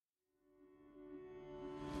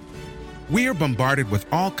We are bombarded with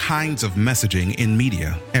all kinds of messaging in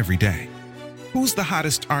media every day. Who's the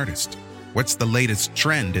hottest artist? What's the latest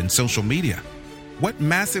trend in social media? What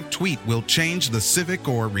massive tweet will change the civic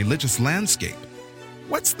or religious landscape?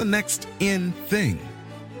 What's the next in thing?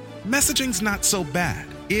 Messaging's not so bad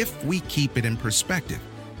if we keep it in perspective.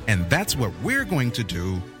 And that's what we're going to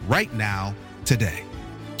do right now, today.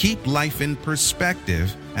 Keep life in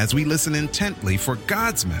perspective as we listen intently for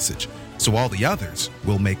God's message, so all the others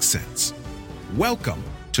will make sense. Welcome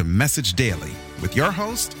to Message Daily with your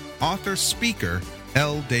host, author, speaker,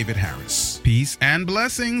 L. David Harris. Peace and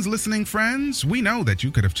blessings, listening friends. We know that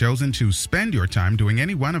you could have chosen to spend your time doing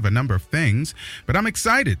any one of a number of things, but I'm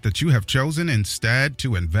excited that you have chosen instead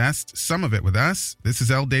to invest some of it with us. This is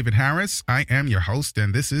L. David Harris. I am your host,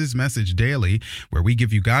 and this is Message Daily, where we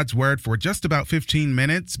give you God's Word for just about 15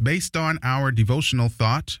 minutes based on our devotional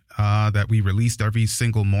thought that we released every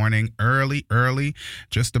single morning early,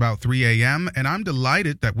 just about 3 a.m. And I'm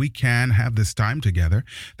delighted that we can have this time together.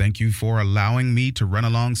 Thank you for allowing me to run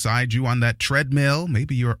alongside you on that treadmill.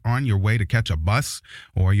 Maybe you're on your way to catch a bus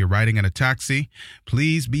or you're riding in a taxi.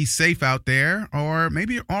 Please be safe out there. Or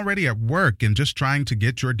maybe you're already at work and just trying to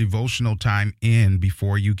get your devotional time in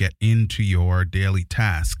before you get into your daily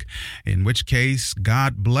task. In which case,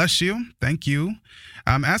 God bless you. Thank you.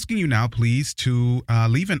 I'm asking you now, please, to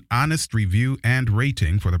leave an honest review and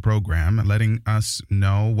rating for the program, letting us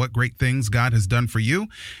know what great things God has done for you.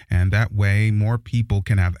 And that way more people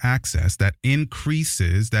can have access. That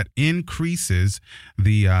increases the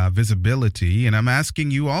visibility. And I'm asking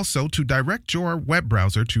you also to direct your web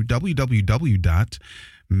browser to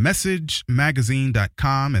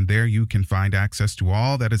www.messagemagazine.com, and there you can find access to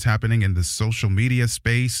all that is happening in the social media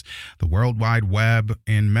space, the World Wide Web,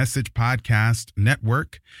 and Message Podcast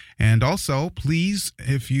Network. And also, please,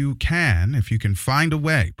 if you can find a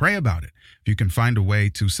way, pray about it. If you can find a way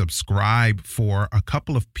to subscribe for a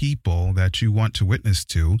couple of people that you want to witness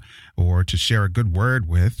to or to share a good word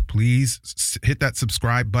with, please hit that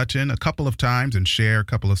subscribe button a couple of times and share a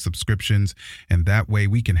couple of subscriptions. And that way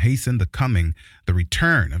we can hasten the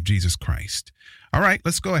return of Jesus Christ. All right,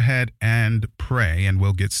 let's go ahead and pray and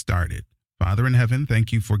we'll get started. Father in heaven,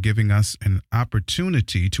 thank you for giving us an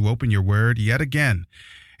opportunity to open your word yet again.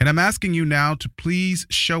 And I'm asking you now to please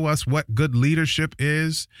show us what good leadership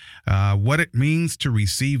is, what it means to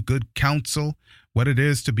receive good counsel, what it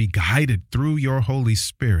is to be guided through your Holy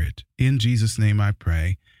Spirit. In Jesus' name I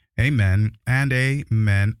pray. Amen and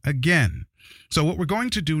amen again. So what we're going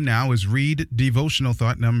to do now is read devotional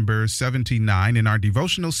thought number 79 in our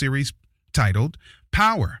devotional series titled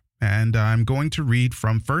Power. And I'm going to read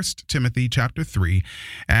from 1 Timothy chapter 3.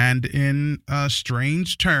 And in a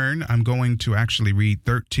strange turn, I'm going to actually read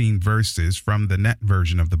 13 verses from the Net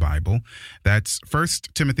version of the Bible. That's 1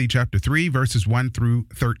 Timothy chapter 3, verses 1 through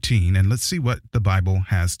 13. And let's see what the Bible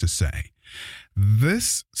has to say.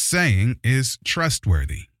 This saying is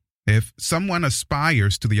trustworthy. If someone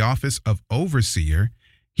aspires to the office of overseer,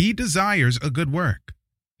 he desires a good work.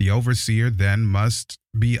 The overseer then must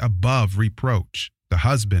be above reproach, the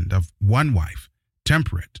husband of one wife,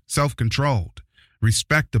 temperate, self-controlled,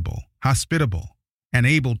 respectable, hospitable, an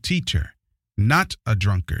able teacher, not a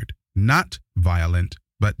drunkard, not violent,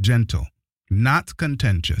 but gentle, not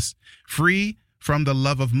contentious, free from the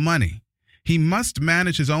love of money. He must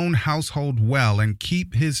manage his own household well and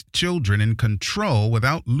keep his children in control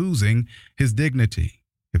without losing his dignity.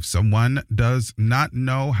 If someone does not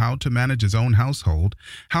know how to manage his own household,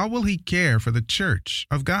 how will he care for the church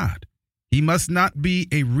of God? He must not be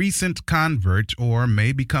a recent convert or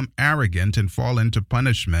may become arrogant and fall into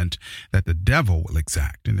punishment that the devil will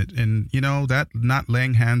exact. And you know, that not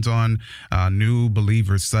laying hands on new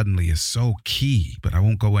believers suddenly is so key, but I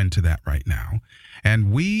won't go into that right now.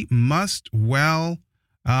 And we must be well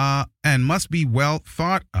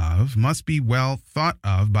thought of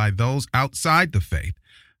by those outside the faith,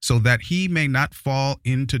 so that he may not fall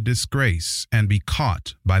into disgrace and be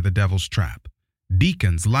caught by the devil's trap.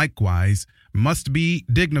 Deacons, likewise, must be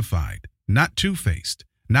dignified, not two-faced,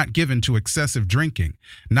 not given to excessive drinking,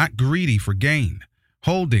 not greedy for gain,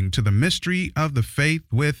 holding to the mystery of the faith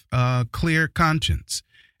with a clear conscience.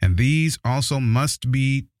 And these also must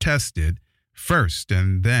be tested first,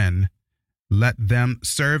 and then let them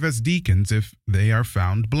serve as deacons if they are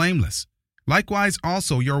found blameless. Likewise,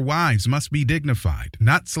 also your wives must be dignified,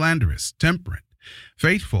 not slanderous, temperate,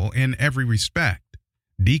 faithful in every respect.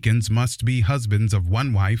 Deacons must be husbands of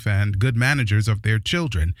one wife and good managers of their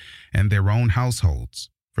children and their own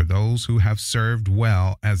households. For those who have served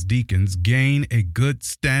well as deacons gain a good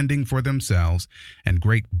standing for themselves and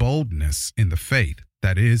great boldness in the faith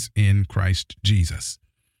that is in Christ Jesus.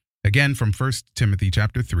 Again, from 1 Timothy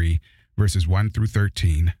chapter 3, verses 1 through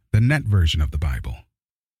 13, the Net version of the Bible.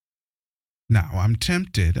 Now, I'm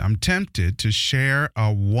tempted to share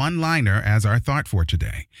a one-liner as our thought for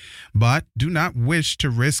today, but do not wish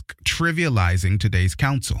to risk trivializing today's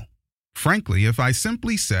counsel. Frankly, if I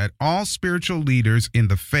simply said all spiritual leaders in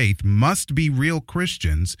the faith must be real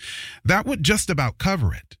Christians, that would just about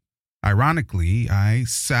cover it. Ironically, I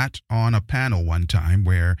sat on a panel one time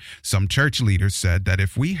where some church leaders said that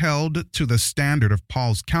if we held to the standard of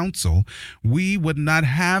Paul's counsel, we would not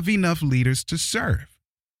have enough leaders to serve.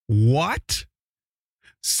 What?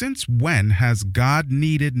 Since when has God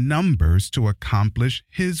needed numbers to accomplish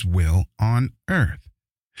his will on earth?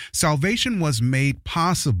 Salvation was made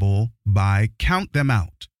possible by, count them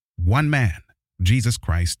out, one man, Jesus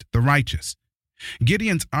Christ the righteous.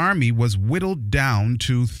 Gideon's army was whittled down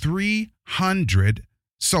to 300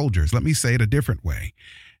 soldiers. Let me say it a different way.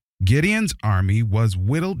 Gideon's army was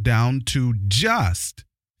whittled down to just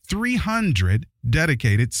 300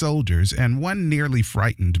 dedicated soldiers and one nearly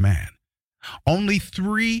frightened man. Only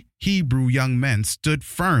 3 Hebrew young men stood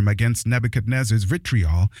firm against Nebuchadnezzar's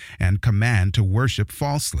vitriol and command to worship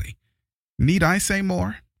falsely. Need I say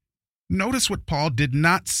more? Notice what Paul did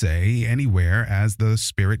not say anywhere as the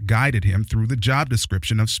Spirit guided him through the job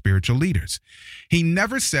description of spiritual leaders. He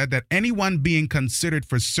never said that anyone being considered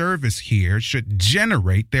for service here should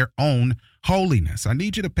generate their own holiness. I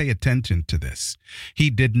need you to pay attention to this. He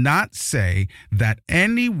did not say that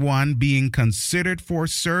anyone being considered for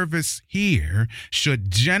service here should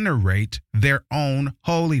generate their own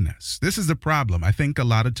holiness. This is the problem. I think a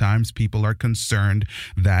lot of times people are concerned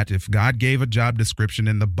that if God gave a job description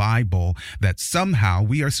in the Bible, that somehow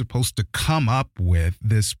we are supposed to come up with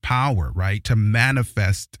this power, right, to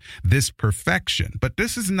manifest this perfection. But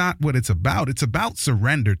this is not what it's about. It's about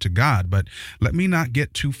surrender to God. But let me not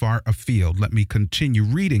get too far afield. Let me continue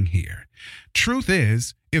reading here. Truth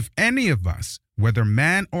is, if any of us, whether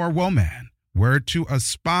man or woman, were to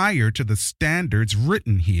aspire to the standards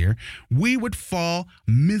written here, we would fall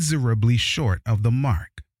miserably short of the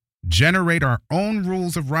mark, generate our own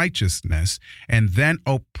rules of righteousness, and then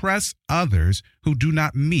oppress others who do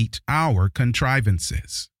not meet our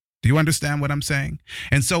contrivances. Do you understand what I'm saying?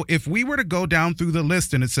 And so if we were to go down through the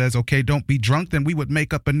list and it says, okay, don't be drunk, then we would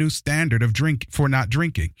make up a new standard of drink for not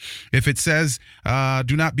drinking. If it says,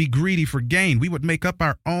 do not be greedy for gain, we would make up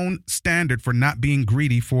our own standard for not being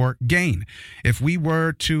greedy for gain. If we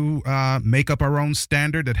were to make up our own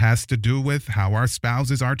standard that has to do with how our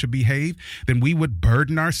spouses are to behave, then we would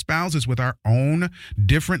burden our spouses with our own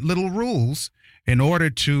different little rules in order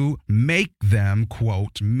to make them,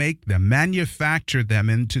 manufacture them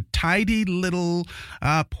into tidy little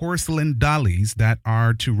porcelain dollies that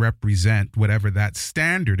are to represent whatever that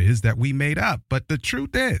standard is that we made up. But the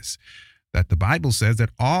truth is that the Bible says that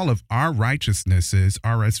all of our righteousnesses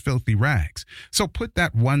are as filthy rags. So put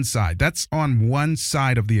that one side. That's on one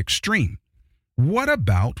side of the extreme. What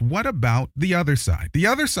about the other side? The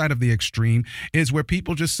other side of the extreme is where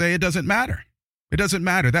people just say it doesn't matter. It doesn't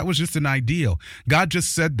matter. That was just an ideal. God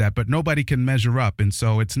just said that, but nobody can measure up, and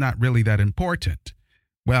so it's not really that important.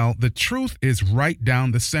 Well, the truth is right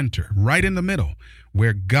down the center, right in the middle,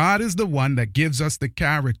 where God is the one that gives us the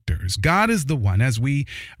characters. God is the one, as we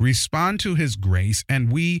respond to his grace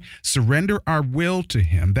and we surrender our will to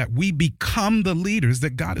him, that we become the leaders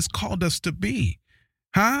that God has called us to be.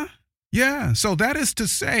 Huh? Yeah, so that is to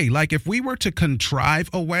say, like if we were to contrive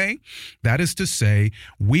a way, that is to say,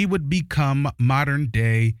 we would become modern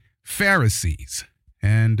day Pharisees.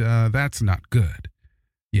 And that's not good.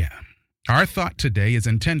 Yeah. Our thought today is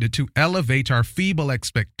intended to elevate our feeble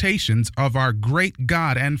expectations of our great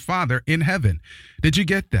God and Father in heaven. Did you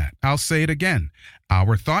get that? I'll say it again.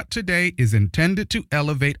 Our thought today is intended to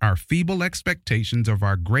elevate our feeble expectations of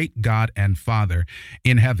our great God and Father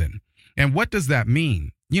in heaven. And what does that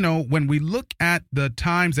mean? You know, when we look at the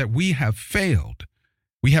times that we have failed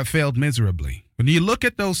miserably. When you look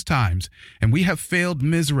at those times and we have failed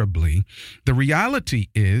miserably, the reality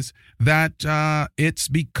is that it's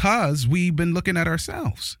because we've been looking at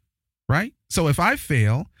ourselves, right? So if I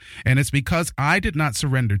fail and it's because I did not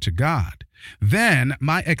surrender to God, then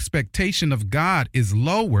my expectation of God is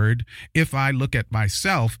lowered if I look at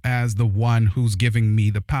myself as the one who's giving me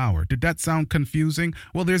the power. Did that sound confusing?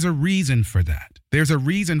 Well, there's a reason for that. There's a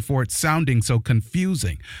reason for it sounding so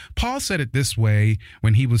confusing. Paul said it this way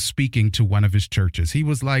when he was speaking to one of his churches. He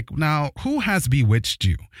was like, now, who has bewitched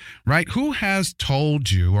you, right? Who has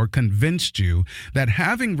told you or convinced you that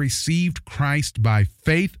having received Christ by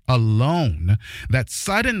faith alone, that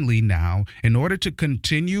suddenly now, in order to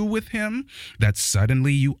continue with him, that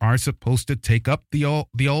suddenly you are supposed to take up the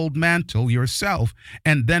old mantle yourself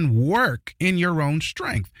and then work in your own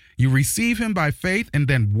strength? You receive him by faith and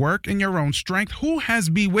then work in your own strength. Who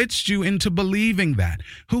has bewitched you into believing that?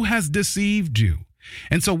 Who has deceived you?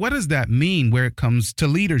 And so what does that mean where it comes to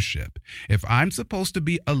leadership? If I'm supposed to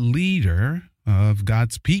be a leader of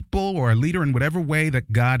God's people or a leader in whatever way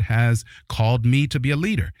that God has called me to be a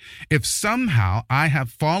leader, if somehow I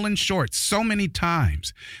have fallen short so many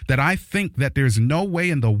times that I think that there's no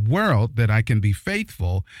way in the world that I can be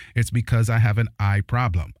faithful, it's because I have an I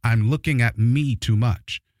problem. I'm looking at me too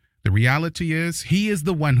much. The reality is, he is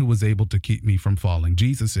the one who was able to keep me from falling.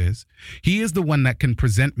 Jesus is. He is the one that can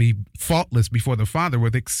present me faultless before the Father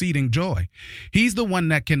with exceeding joy. He's the one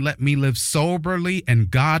that can let me live soberly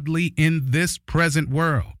and godly in this present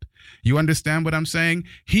world. You understand what I'm saying?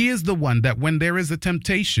 He is the one that when there is a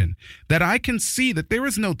temptation, that I can see that there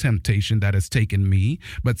is no temptation that has taken me,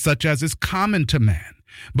 but such as is common to man.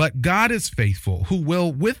 But God is faithful, who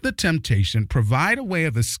will, with the temptation, provide a way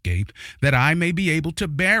of escape that I may be able to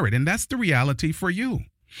bear it. And that's the reality for you,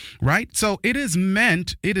 right? So it is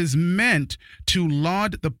meant to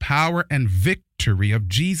laud the power and victory of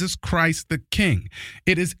Jesus Christ the King.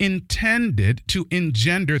 It is intended to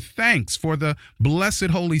engender thanks for the blessed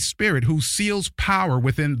Holy Spirit who seals power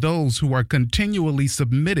within those who are continually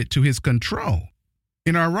submitted to his control.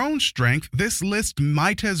 In our own strength, this list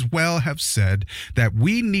might as well have said that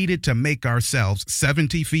we needed to make ourselves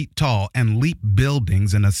 70 feet tall and leap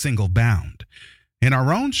buildings in a single bound. In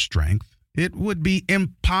our own strength, it would be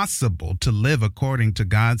impossible to live according to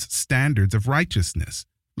God's standards of righteousness,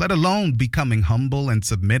 let alone becoming humble and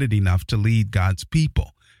submitted enough to lead God's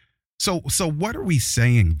people. So what are we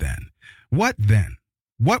saying then? What then?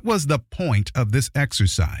 What was the point of this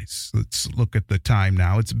exercise? Let's look at the time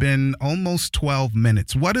now. It's been almost 12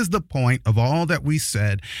 minutes. What is the point of all that we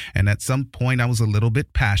said? And at some point I was a little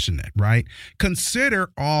bit passionate, right?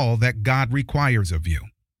 Consider all that God requires of you.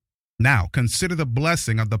 Now, consider the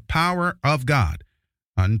blessing of the power of God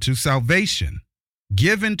unto salvation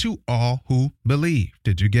given to all who believe.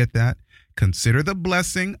 Did you get that? Consider the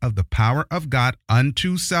blessing of the power of God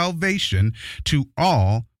unto salvation to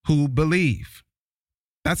all who believe.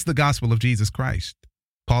 That's the gospel of Jesus Christ.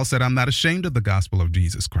 Paul said, I'm not ashamed of the gospel of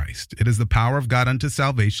Jesus Christ. It is the power of God unto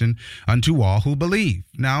salvation unto all who believe.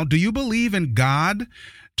 Now, do you believe in God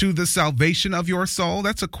to the salvation of your soul?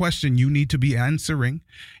 That's a question you need to be answering.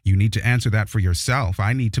 You need to answer that for yourself.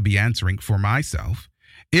 I need to be answering for myself.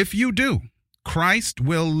 If you do, Christ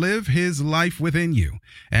will live his life within you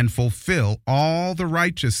and fulfill all the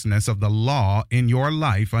righteousness of the law in your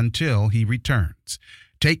life until he returns.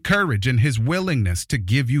 Take courage in his willingness to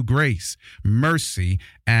give you grace, mercy,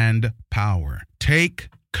 and power. Take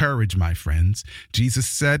courage, my friends. Jesus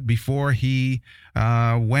said before he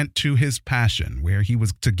went to his passion, where he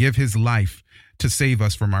was to give his life to save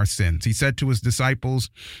us from our sins. He said to his disciples,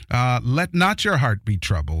 let not your heart be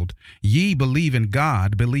troubled. Ye believe in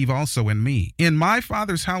God, believe also in me. In my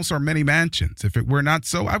Father's house are many mansions. If it were not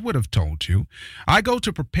so, I would have told you. I go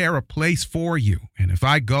to prepare a place for you. And if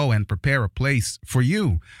I go and prepare a place for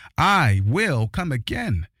you, I will come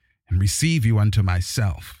again and receive you unto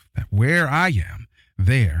myself, that where I am,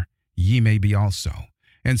 there ye may be also.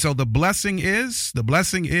 And so the blessing is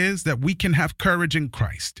that we can have courage in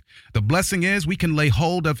Christ. The blessing is we can lay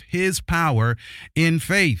hold of his power in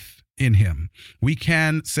faith in him. We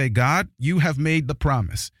can say, God, you have made the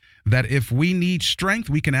promise that if we need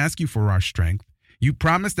strength, we can ask you for our strength. You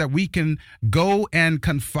promise that we can go and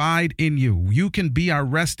confide in you. You can be our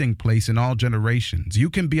resting place in all generations.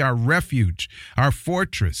 You can be our refuge, our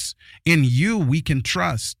fortress. In you we can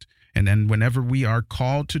trust. And then whenever we are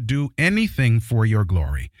called to do anything for your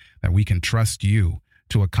glory, that we can trust you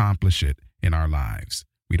to accomplish it in our lives.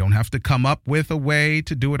 We don't have to come up with a way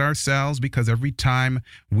to do it ourselves, because every time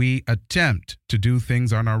we attempt to do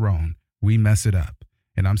things on our own, we mess it up.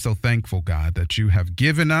 And I'm so thankful, God, that you have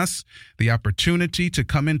given us the opportunity to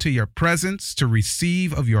come into your presence, to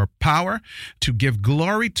receive of your power, to give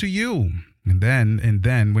glory to you. And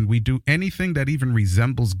then when we do anything that even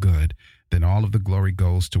resembles good, then all of the glory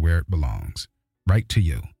goes to where it belongs, right to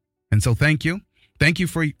you. And so thank you. Thank you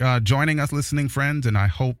for joining us, listening friends, and I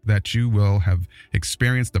hope that you will have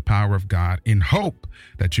experienced the power of God in hope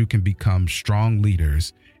that you can become strong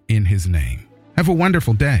leaders in his name. Have a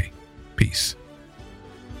wonderful day. Peace.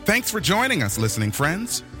 Thanks for joining us, listening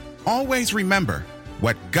friends. Always remember,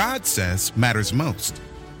 what God says matters most.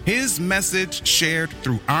 His message shared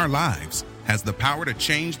through our lives has the power to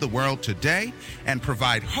change the world today and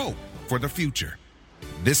provide hope for the future.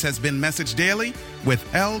 This has been Message Daily with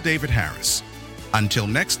L. David Harris. Until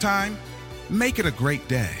next time, make it a great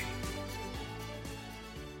day.